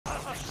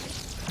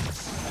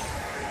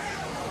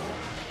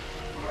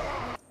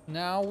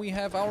now we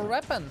have our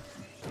weapon.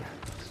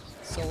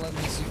 So let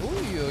me see.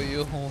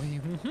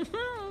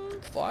 Ooh,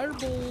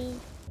 fireball.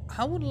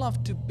 I would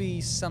love to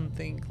be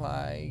something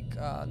like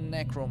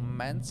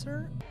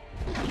necromancer.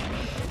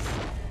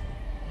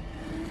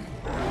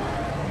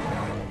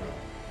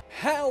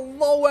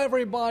 Hello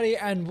everybody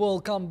and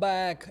welcome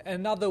back.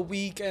 Another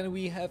week and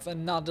we have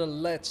another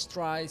Let's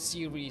Try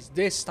series.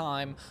 This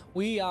time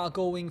we are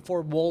going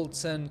for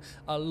WOLCEN,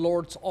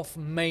 Lords of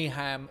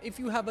Mayhem. If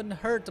you haven't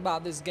heard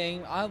about this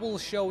game, I will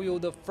show you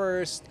the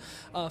first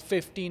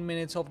 15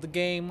 minutes of the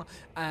game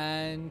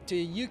and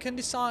you can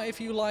decide if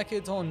you like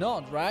it or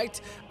not, right?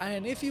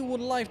 And if you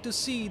would like to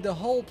see the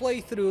whole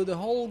playthrough, the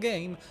whole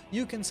game,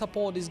 you can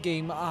support this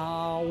game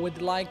with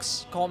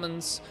likes,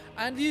 comments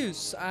and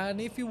views. And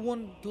if you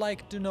want like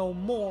to know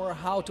more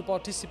how to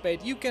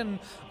participate, you can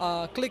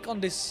click on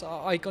this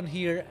icon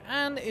here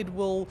and it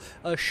will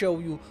show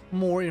you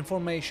more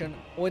information.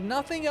 With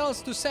nothing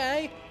else to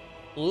say,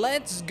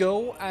 let's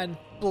go and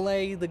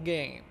play the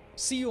game.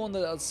 See you on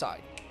the other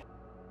side.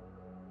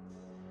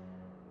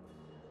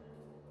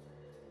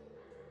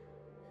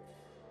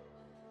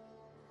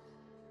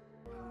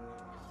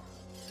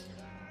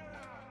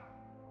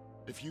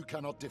 If you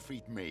cannot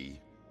defeat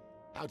me,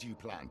 how do you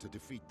plan to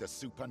defeat the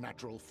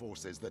supernatural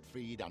forces that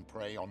feed and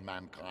prey on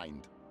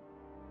mankind?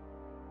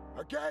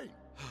 Again!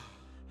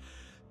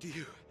 Do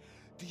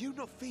you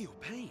not feel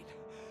pain?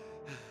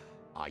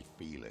 I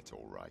feel it,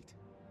 all right.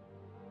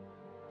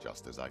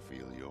 Just as I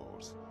feel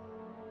yours.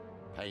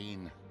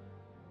 Pain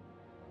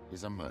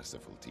is a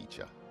merciful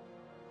teacher.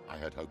 I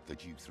had hoped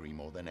that you three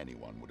more than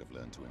anyone would have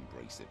learned to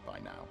embrace it by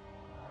now.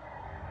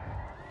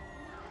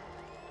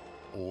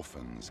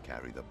 Orphans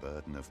carry the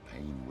burden of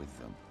pain with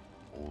them,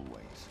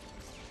 always.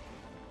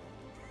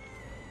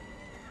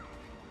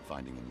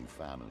 Finding a new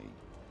family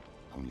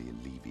only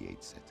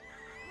alleviates it.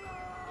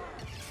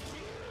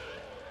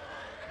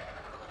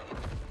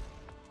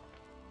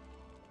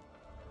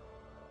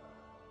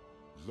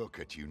 Look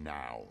at you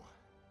now.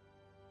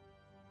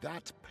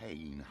 That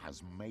pain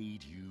has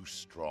made you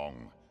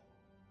strong.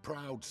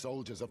 Proud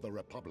soldiers of the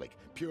Republic,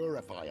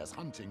 purifiers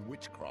hunting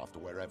witchcraft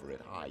wherever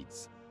it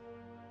hides.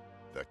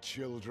 The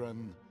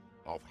children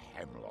of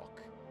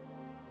Hemlock.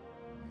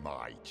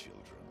 My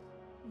children.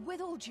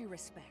 With all due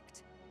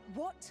respect,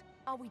 what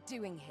are we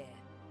doing here?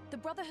 The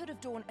Brotherhood of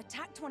Dawn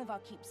attacked one of our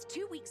keeps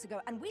 2 weeks ago,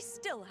 and we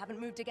still haven't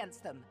moved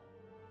against them.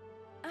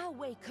 Our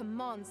way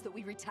commands that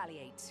we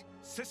retaliate.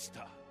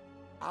 Sister!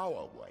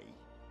 Our way?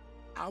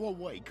 Our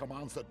way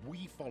commands that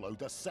we follow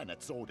the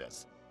Senate's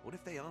orders. What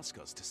if they ask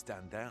us to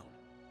stand down?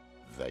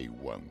 They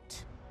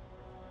won't.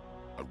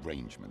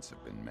 Arrangements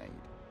have been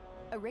made.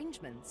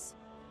 Arrangements?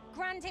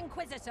 Grand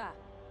Inquisitor!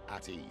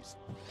 At ease.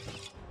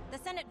 The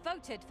Senate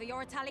voted for your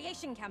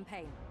retaliation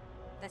campaign.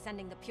 They're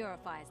sending the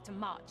Purifiers to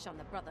march on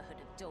the Brotherhood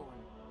of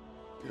Dawn.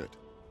 Good.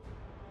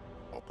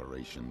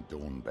 Operation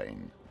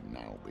Dawnbane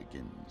now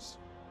begins.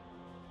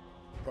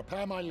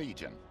 Prepare my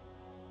legion.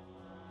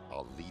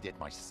 I'll lead it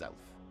myself.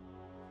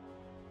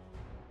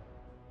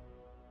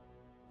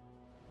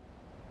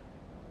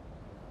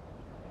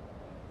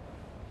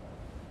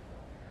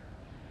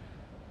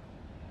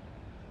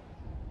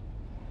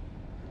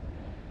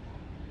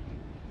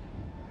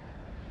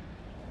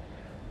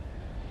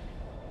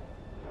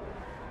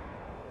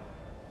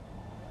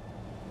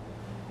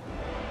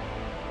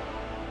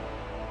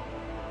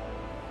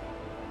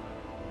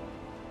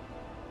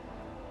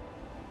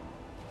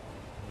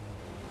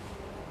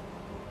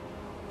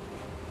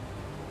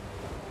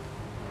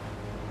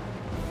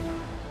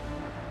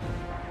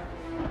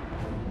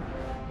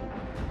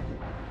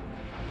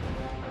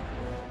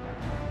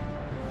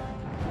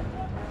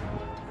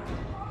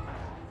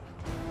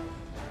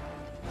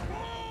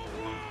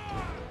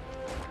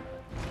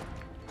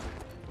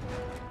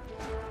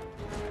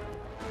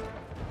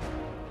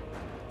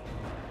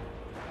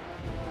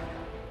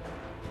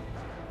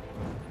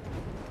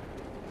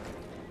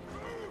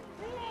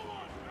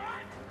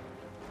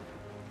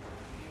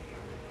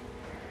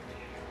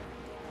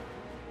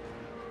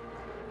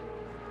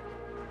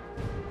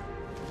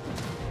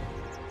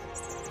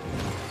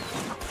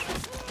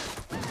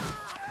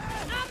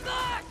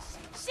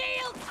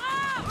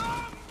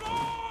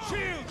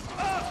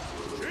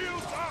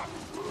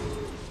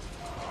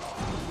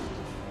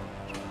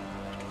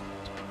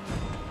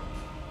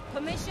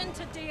 Permission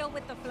to deal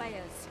with the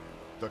Flayers.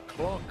 The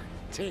clock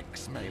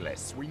ticks,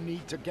 Malis. We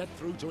need to get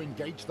through to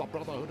engage the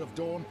Brotherhood of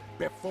Dawn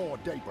before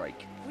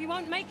daybreak. We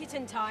won't make it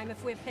in time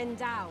if we're pinned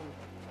down.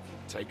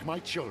 Take my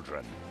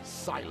children,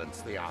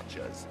 silence the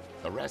archers.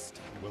 The rest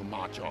will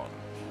march on.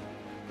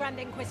 Grand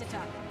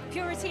Inquisitor,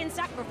 purity and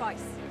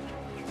sacrifice.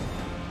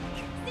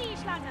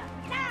 Siege ladder,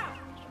 now!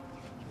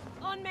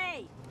 On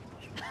me!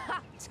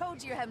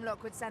 Told you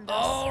Hemlock would send us.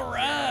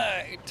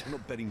 Alright! I'm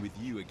not betting with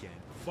you again.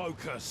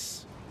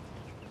 Focus!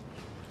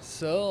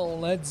 So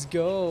let's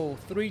go.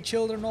 3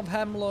 children of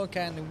Hemlock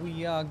and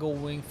we are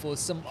going for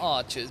some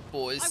archers,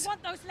 boys. I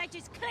want those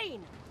ledges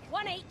clean!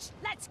 1 each,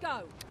 let's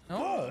go!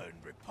 Oh.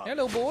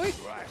 Hello, boy.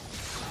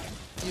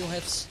 You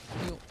have...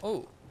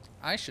 oh,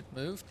 I should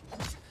move.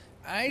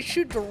 I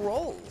should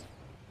roll.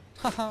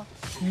 Haha,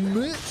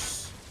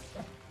 miss!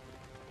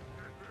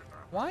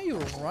 Why are you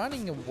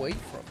running away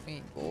from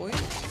me, boy?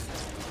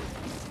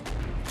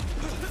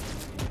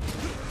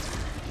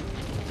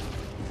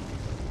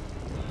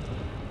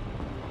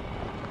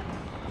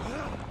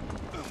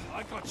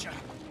 I gotcha.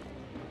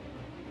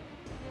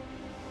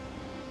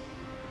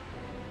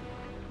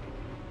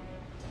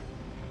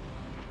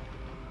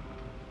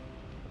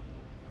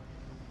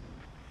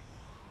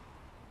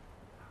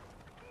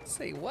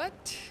 Say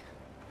what?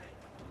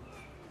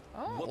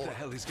 Oh, What the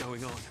hell is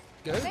going on?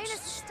 goats. Lane is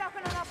stuck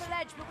on an upper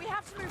ledge, but we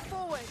have to move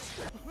forward.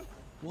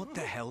 What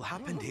the hell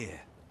happened here?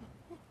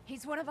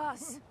 He's one of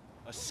us.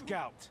 A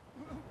scout.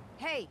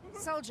 Hey,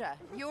 soldier,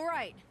 you all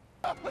right?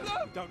 We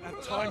don't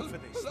have time for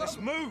this. Let's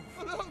move.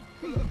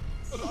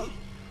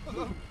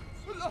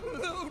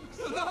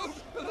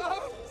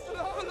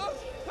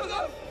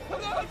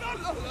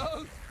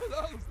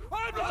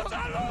 I'm not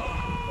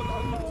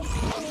alone!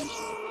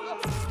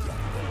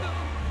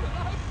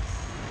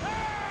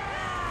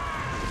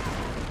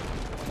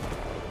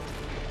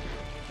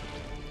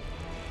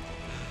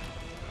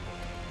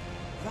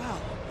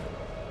 Val.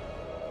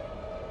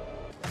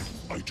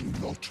 I do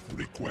not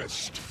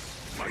request.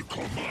 I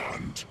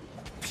command.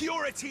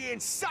 Purity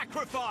and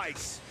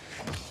sacrifice!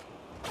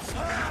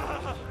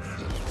 I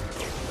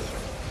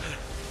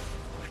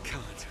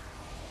can't.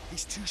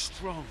 He's too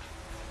strong.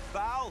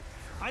 Val,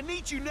 I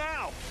need you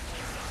now!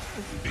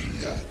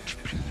 Be at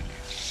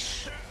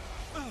peace.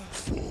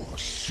 For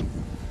soon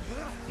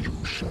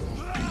you shall be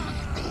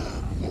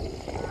no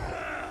more.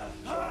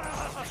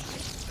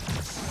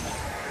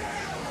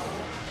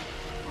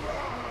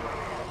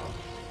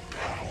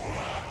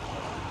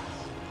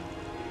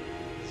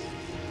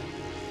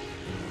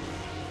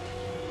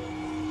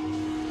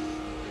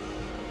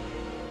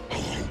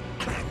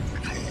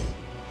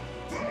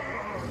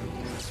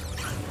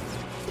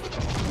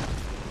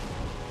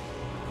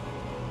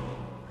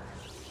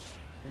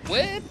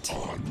 What?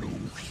 Are no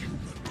human.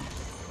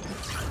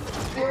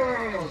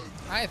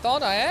 I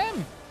thought I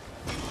am.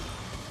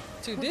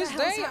 To What this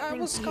the hell's day, I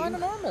happening was to kind you?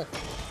 of normal.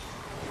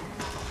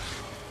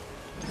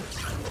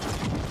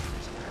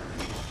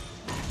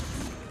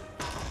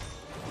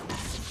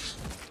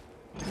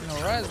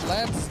 Alright,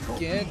 let's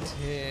get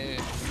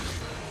it.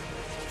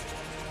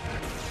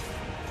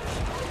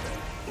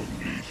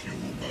 Only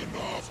human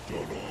after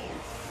all.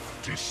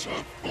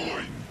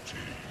 Disappointing.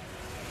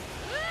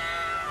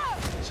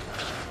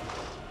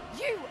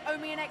 You owe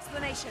me an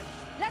explanation.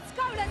 Let's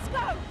go, let's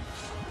go!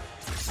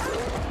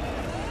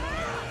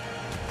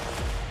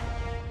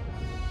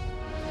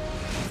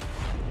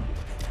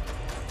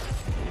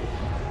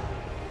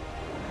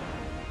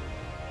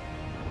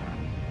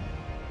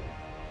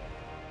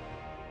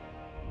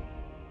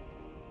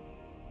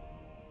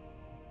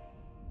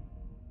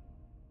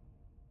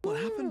 What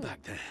happened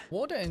back there?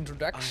 What an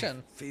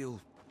introduction. I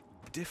feel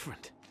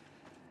different.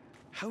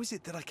 How is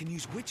it that I can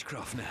use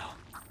witchcraft now?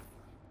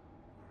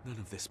 None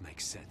of this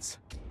makes sense.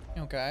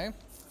 Okay.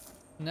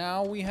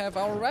 Now we have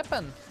our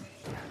weapon.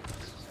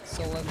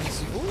 So let me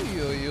see.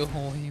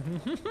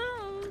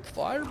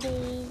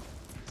 Fireball.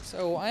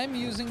 So I'm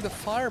using the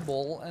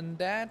fireball and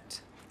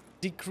that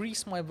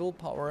decreased my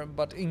willpower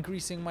but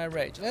increasing my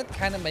rage. That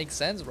kind of makes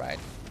sense, right?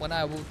 When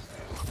I would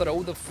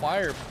throw the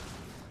fire,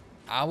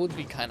 I would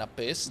be kind of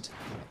pissed.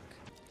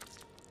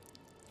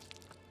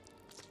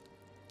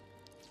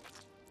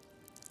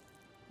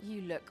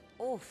 You look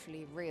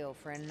awfully real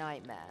for a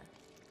nightmare.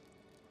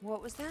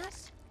 What was that?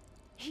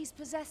 He's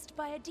possessed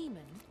by a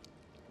demon?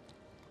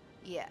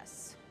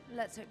 Yes.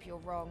 Let's hope you're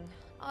wrong.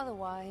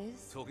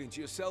 Otherwise... Talking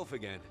to yourself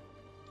again.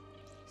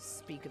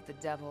 Speak of the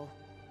devil.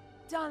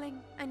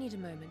 Darling, I need a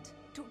moment.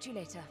 Talk to you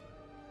later.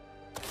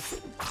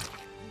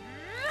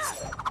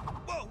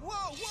 Whoa,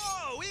 whoa,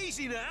 whoa!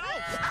 Easy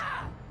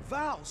now!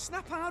 Val,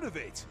 snap out of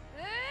it!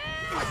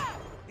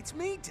 It's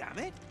me, damn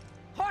it!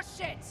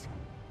 Horseshit!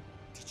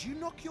 Did you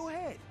knock your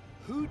head?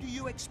 Who do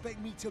you expect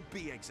me to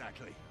be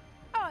exactly?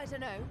 Oh, I don't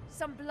know.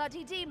 Some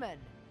bloody demon.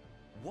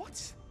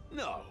 What?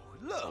 No,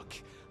 look.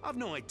 I've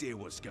no idea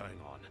what's going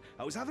on.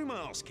 I was having my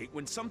ass kicked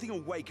when something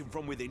awakened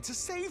from within to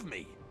save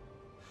me.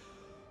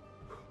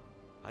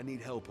 I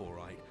need help, all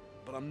right,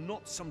 but I'm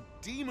not some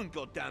demon,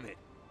 goddammit.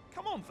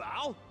 Come on,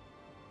 Val.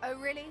 Oh,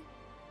 really?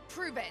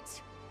 Prove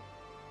it.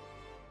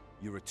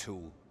 You're a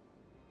tool.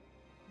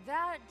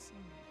 That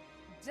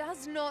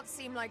does not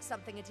seem like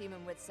something a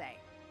demon would say.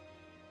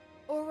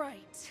 All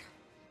right.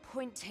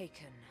 Point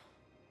taken.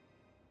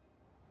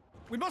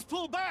 We must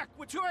pull back!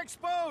 We're too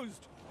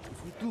exposed!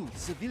 If we do,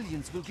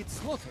 civilians will get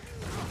slaughtered.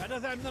 Better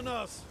them than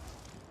us.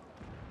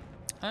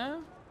 Huh?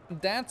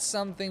 That's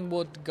something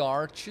what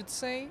guard should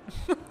say.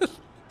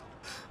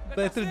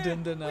 Better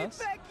than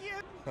us.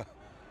 You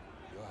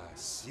are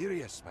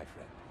serious, my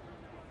friend.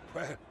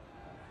 Well,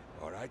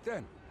 all right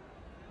then.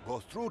 Go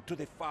through to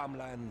the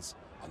farmlands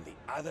on the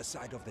other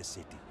side of the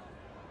city.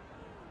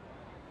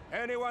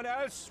 Anyone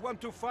else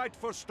want to fight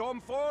for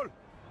Stormfall?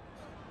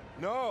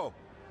 No.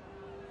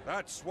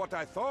 That's what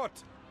I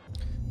thought.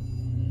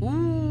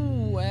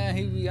 Ooh, and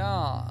here we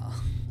are.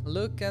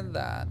 Look at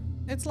that.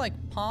 It's like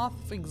Path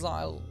of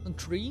Exile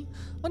 3,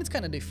 but it's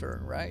kind of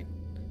different, right?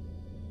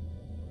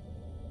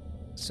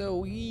 So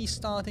we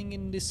starting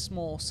in this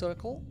small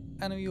circle,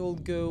 and we will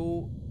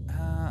go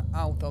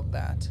out of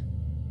that.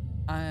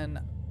 And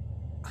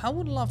I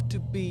would love to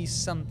be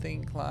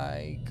something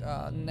like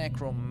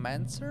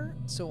necromancer.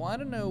 So I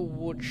don't know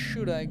what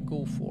should I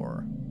go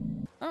for.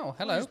 Oh,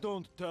 hello. Please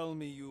don't tell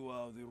me you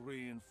are the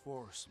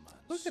reinforcements.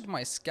 Look at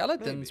my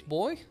skeletons, Maybe.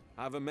 boy.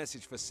 I have a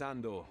message for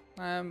Sandor.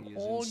 I'm He is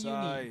all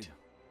inside, you need.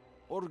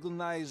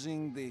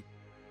 Organizing the...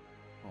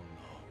 Oh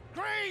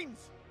no.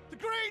 Greens! The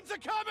Greens are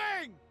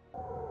coming!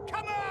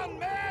 Come on,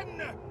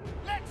 men!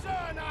 Let's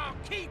earn our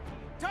keep!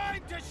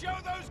 Time to show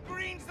those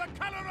Greens the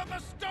color of the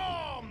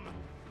storm!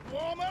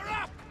 Warm her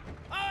up!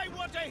 I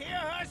want to hear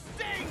her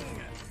sing!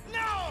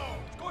 Now!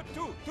 Squad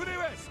 2, to the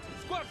west!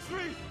 Squad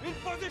 3, in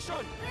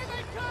position! Here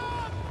they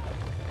come!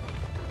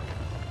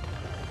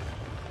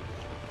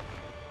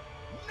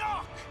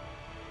 Knock!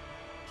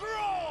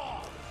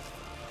 Draw!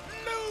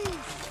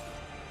 Loose!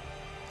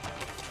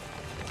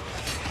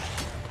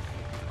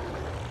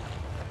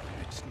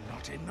 It's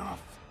not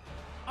enough.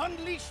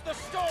 Unleash the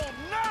storm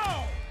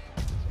now!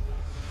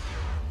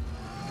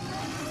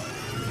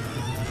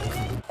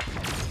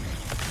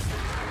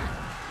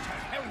 To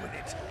hell with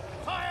it!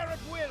 Fire at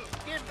will!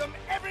 Give them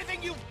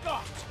everything you've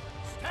got!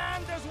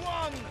 Stand as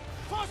one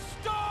for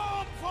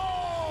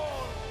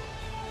Stormfall!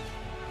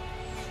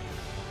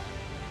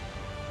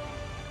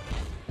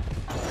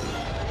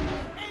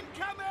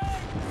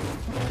 Incoming!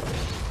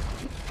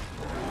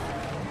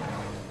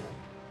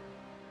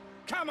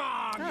 Come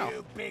on, Oh.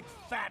 you big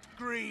fat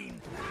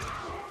green!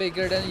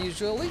 Bigger than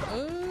usually.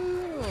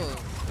 Oh.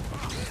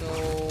 So.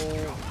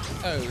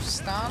 Oh,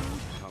 stun.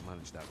 Can't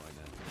manage that right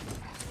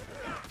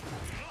now.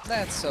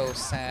 That's so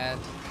sad.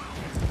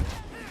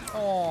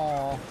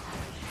 Oh.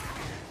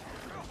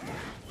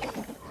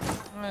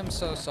 I'm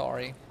so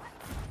sorry.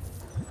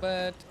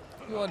 But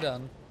you are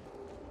done.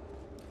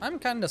 I'm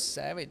kinda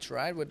savage,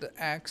 right? With the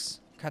axe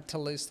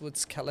catalyst with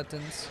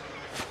skeletons.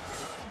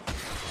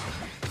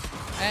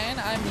 And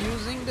I'm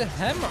using the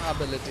hammer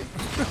ability.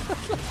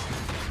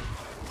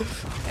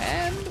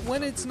 And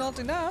when it's not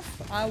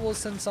enough, I will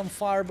send some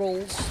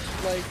fireballs to,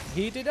 like,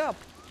 heat it up.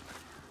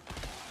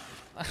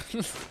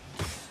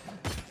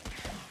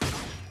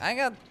 I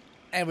got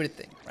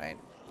everything, right?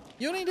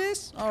 You need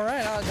this?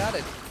 Alright, I got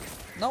it.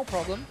 No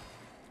problem.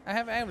 I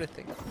have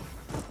everything.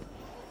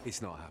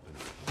 It's not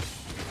happening.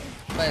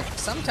 But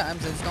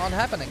sometimes it's not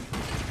happening.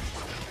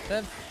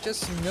 There's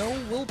just no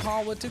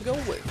willpower to go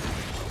with.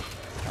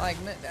 Like,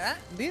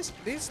 this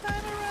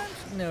time around?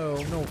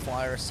 No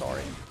fire,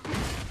 sorry.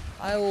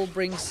 I will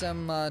bring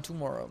some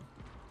tomorrow.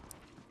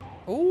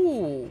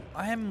 Oh,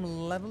 I am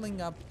leveling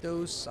up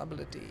those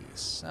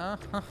abilities. Oh,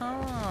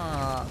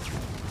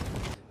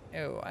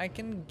 I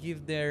can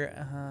give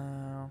there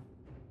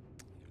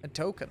a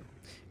token.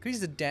 Increase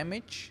the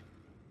damage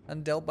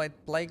and dealt by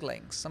plague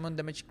length. Summon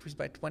damage increased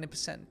by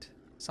 20%.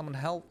 Summon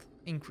health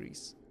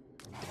increase.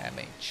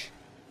 Damage.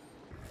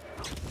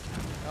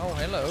 Oh,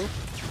 hello.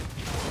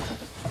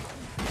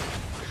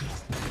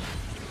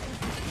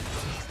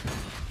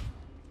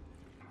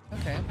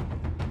 Okay,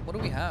 what do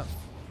we have?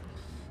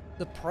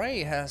 The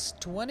prey has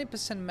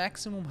 20%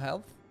 maximum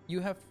health.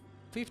 You have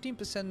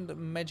 15%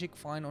 magic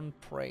fine on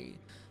prey,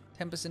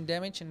 10%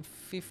 damage and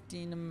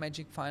 15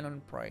 magic fine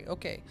on prey.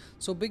 Okay,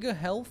 so bigger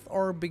health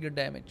or bigger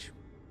damage?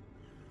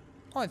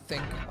 I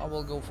think I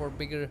will go for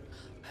bigger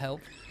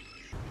health.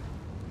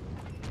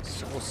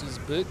 Saucy's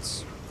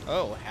boots.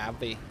 Oh,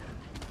 happy.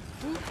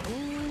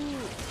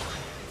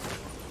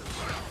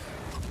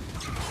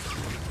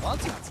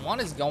 What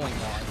is going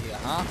on here,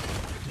 huh?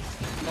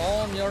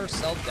 Calm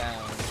yourself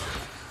down.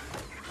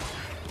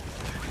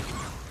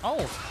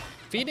 Oh,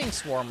 feeding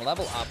swarm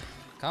level up.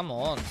 Come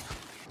on.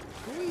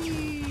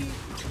 Whee!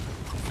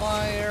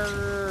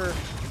 Fire.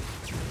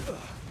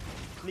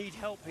 Need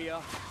help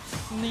here.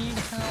 Need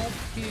help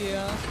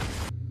here.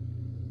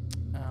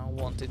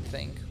 Wanted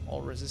thing.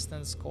 All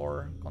resistance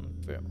score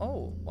confirm.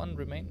 Oh, one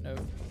remain. No.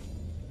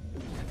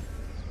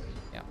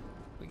 Yeah,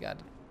 we got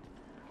it.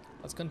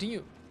 Let's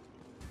continue.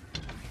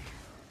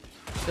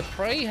 The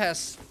prey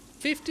has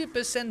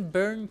 50%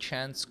 burn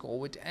chance score.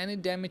 With any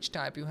damage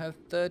type, you have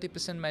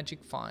 30%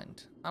 magic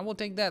find. I will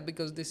take that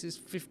because this is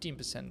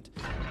 15%.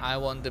 I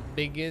want the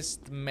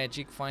biggest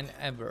magic find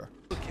ever.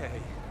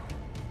 Okay.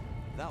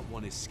 That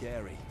one is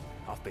scary.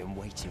 I've been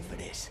waiting for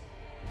this.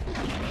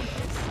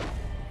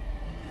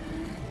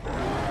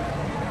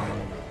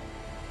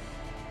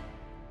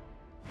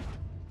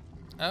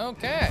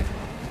 Okay.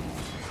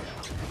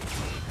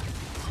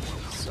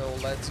 So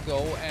let's go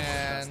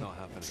and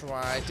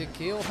try to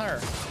kill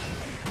her.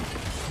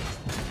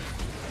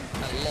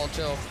 A lot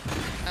of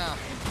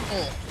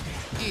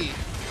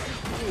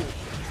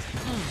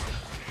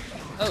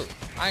Oh,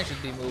 I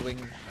should be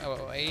moving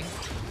away.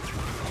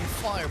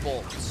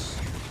 Fireballs.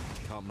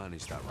 Can't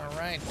manage that right.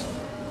 Alright.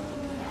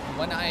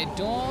 When I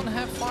don't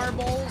have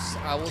fireballs,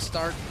 I will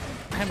start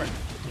hammer.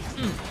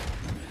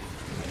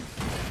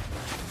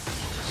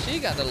 She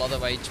got a lot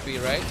of HP,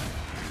 right?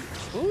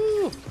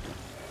 Ooh.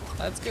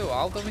 Let's go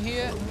out of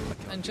here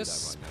and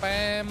just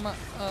spam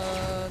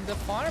the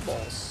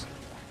fireballs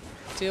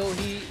till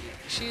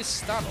she's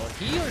stunned, or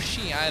he or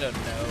she, I don't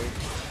know.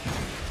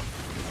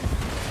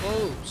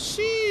 Oh,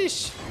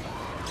 sheesh!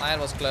 That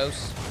was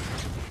close.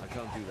 I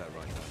can't do that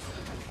right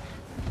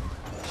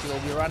now. She will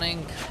be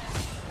running.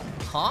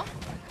 Huh?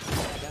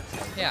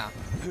 Yeah.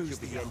 Who's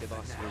the end of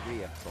our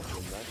Saria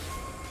problem, lad?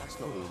 That's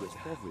not all that's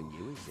bothering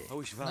you, is it? I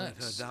wish Van had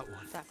Nice. heard that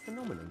one. That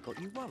phenomenon got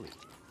you worried.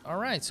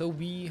 Alright, so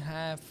we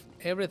have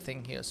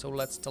everything here, so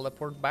let's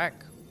teleport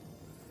back.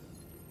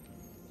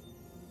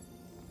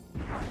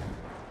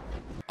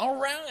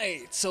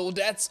 Alright, so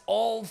that's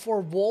all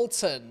for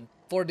WOLCEN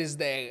for this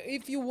day.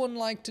 If you would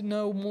like to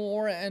know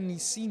more and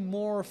see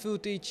more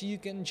footage, you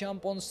can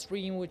jump on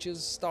stream, which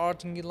is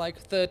starting in like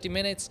 30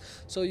 minutes,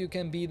 so you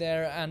can be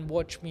there and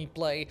watch me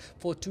play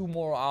for 2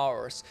 more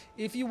hours.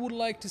 If you would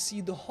like to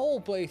see the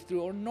whole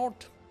playthrough or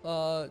not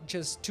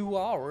just 2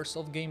 hours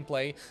of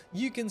gameplay,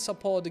 you can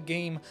support the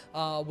game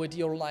with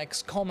your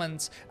likes,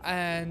 comments,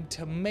 and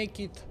make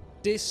it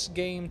this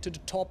game to the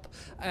top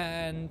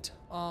and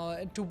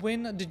to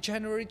win the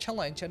January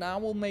challenge. And I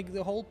will make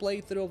the whole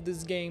playthrough of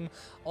this game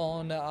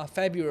on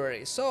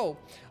February. So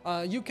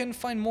you can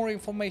find more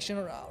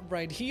information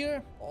right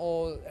here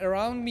or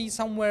around me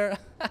somewhere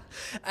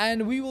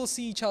and we will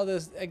see each other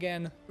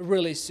again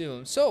really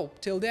soon. So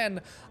till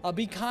then,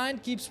 be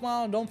kind, keep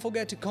smiling, don't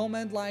forget to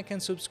comment, like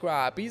and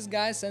subscribe. Peace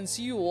guys, and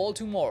see you all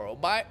tomorrow.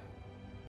 Bye.